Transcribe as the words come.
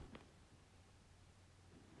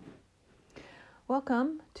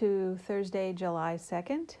Welcome to Thursday, July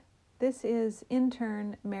 2nd. This is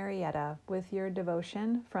intern Marietta with your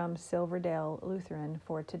devotion from Silverdale Lutheran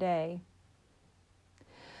for today.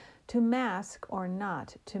 To mask or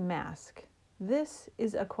not to mask? This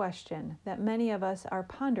is a question that many of us are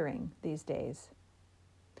pondering these days.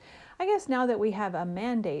 I guess now that we have a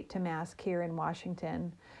mandate to mask here in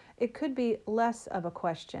Washington, it could be less of a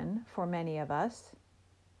question for many of us.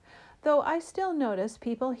 Though I still notice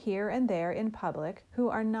people here and there in public who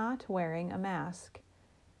are not wearing a mask,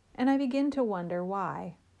 and I begin to wonder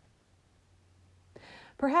why.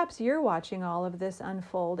 Perhaps you're watching all of this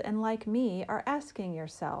unfold and, like me, are asking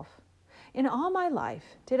yourself, in all my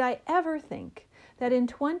life, did I ever think that in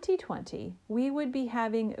 2020 we would be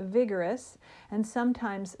having vigorous and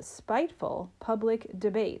sometimes spiteful public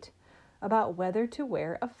debate about whether to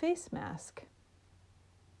wear a face mask?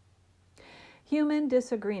 Human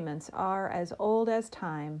disagreements are as old as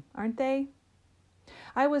time, aren't they?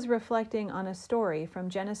 I was reflecting on a story from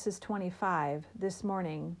Genesis 25 this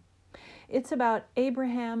morning. It's about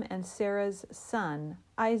Abraham and Sarah's son,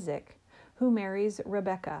 Isaac, who marries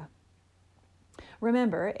Rebekah.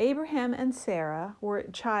 Remember, Abraham and Sarah were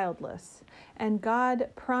childless, and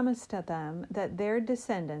God promised to them that their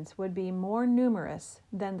descendants would be more numerous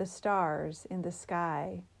than the stars in the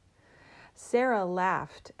sky. Sarah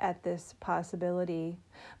laughed at this possibility,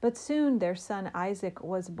 but soon their son Isaac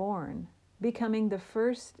was born, becoming the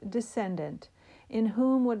first descendant in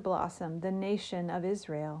whom would blossom the nation of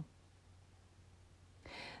Israel.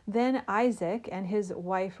 Then Isaac and his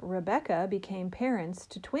wife Rebekah became parents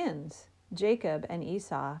to twins, Jacob and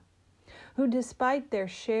Esau, who despite their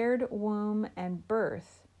shared womb and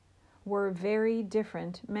birth, were very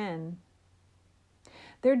different men.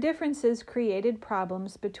 Their differences created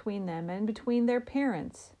problems between them and between their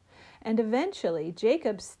parents, and eventually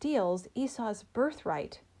Jacob steals Esau's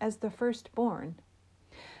birthright as the firstborn.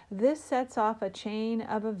 This sets off a chain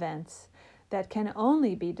of events that can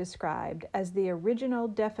only be described as the original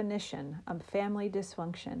definition of family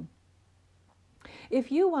dysfunction.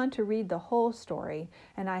 If you want to read the whole story,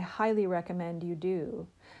 and I highly recommend you do,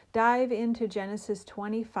 dive into Genesis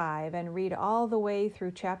 25 and read all the way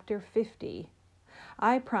through chapter 50.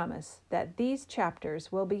 I promise that these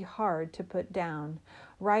chapters will be hard to put down,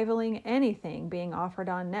 rivaling anything being offered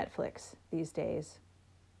on Netflix these days.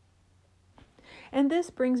 And this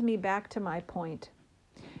brings me back to my point.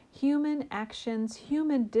 Human actions,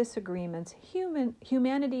 human disagreements,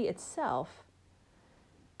 humanity itself,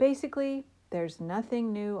 basically, there's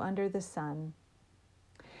nothing new under the sun.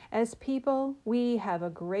 As people, we have a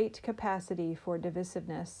great capacity for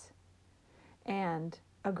divisiveness and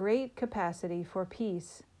a great capacity for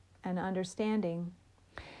peace and understanding.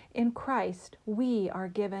 In Christ, we are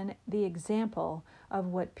given the example of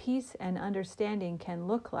what peace and understanding can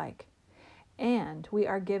look like, and we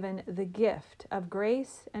are given the gift of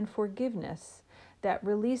grace and forgiveness that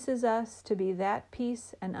releases us to be that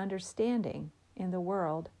peace and understanding in the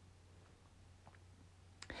world.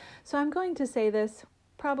 So I'm going to say this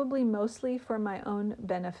probably mostly for my own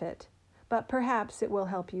benefit, but perhaps it will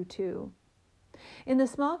help you too. In the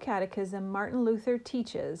Small Catechism, Martin Luther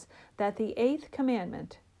teaches that the 8th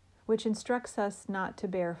commandment, which instructs us not to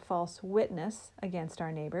bear false witness against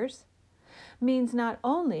our neighbors, means not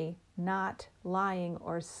only not lying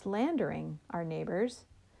or slandering our neighbors,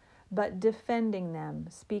 but defending them,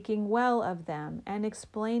 speaking well of them, and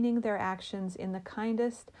explaining their actions in the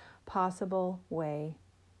kindest possible way.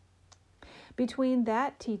 Between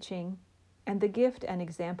that teaching and the gift and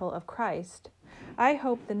example of Christ, I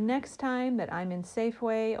hope the next time that I'm in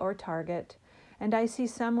Safeway or Target and I see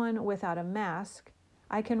someone without a mask,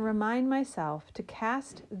 I can remind myself to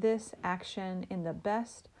cast this action in the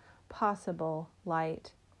best possible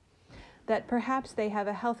light. That perhaps they have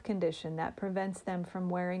a health condition that prevents them from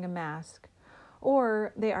wearing a mask,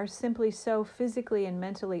 or they are simply so physically and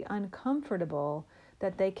mentally uncomfortable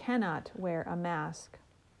that they cannot wear a mask,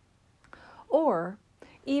 or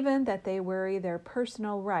even that they worry their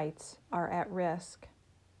personal rights are at risk.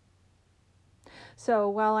 So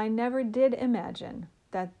while I never did imagine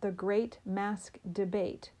that the great mask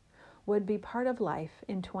debate would be part of life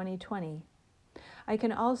in 2020, I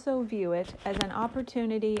can also view it as an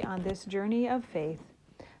opportunity on this journey of faith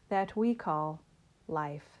that we call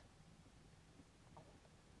life.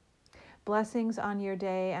 Blessings on your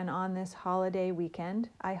day and on this holiday weekend.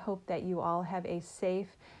 I hope that you all have a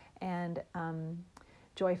safe and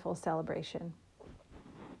joyful celebration.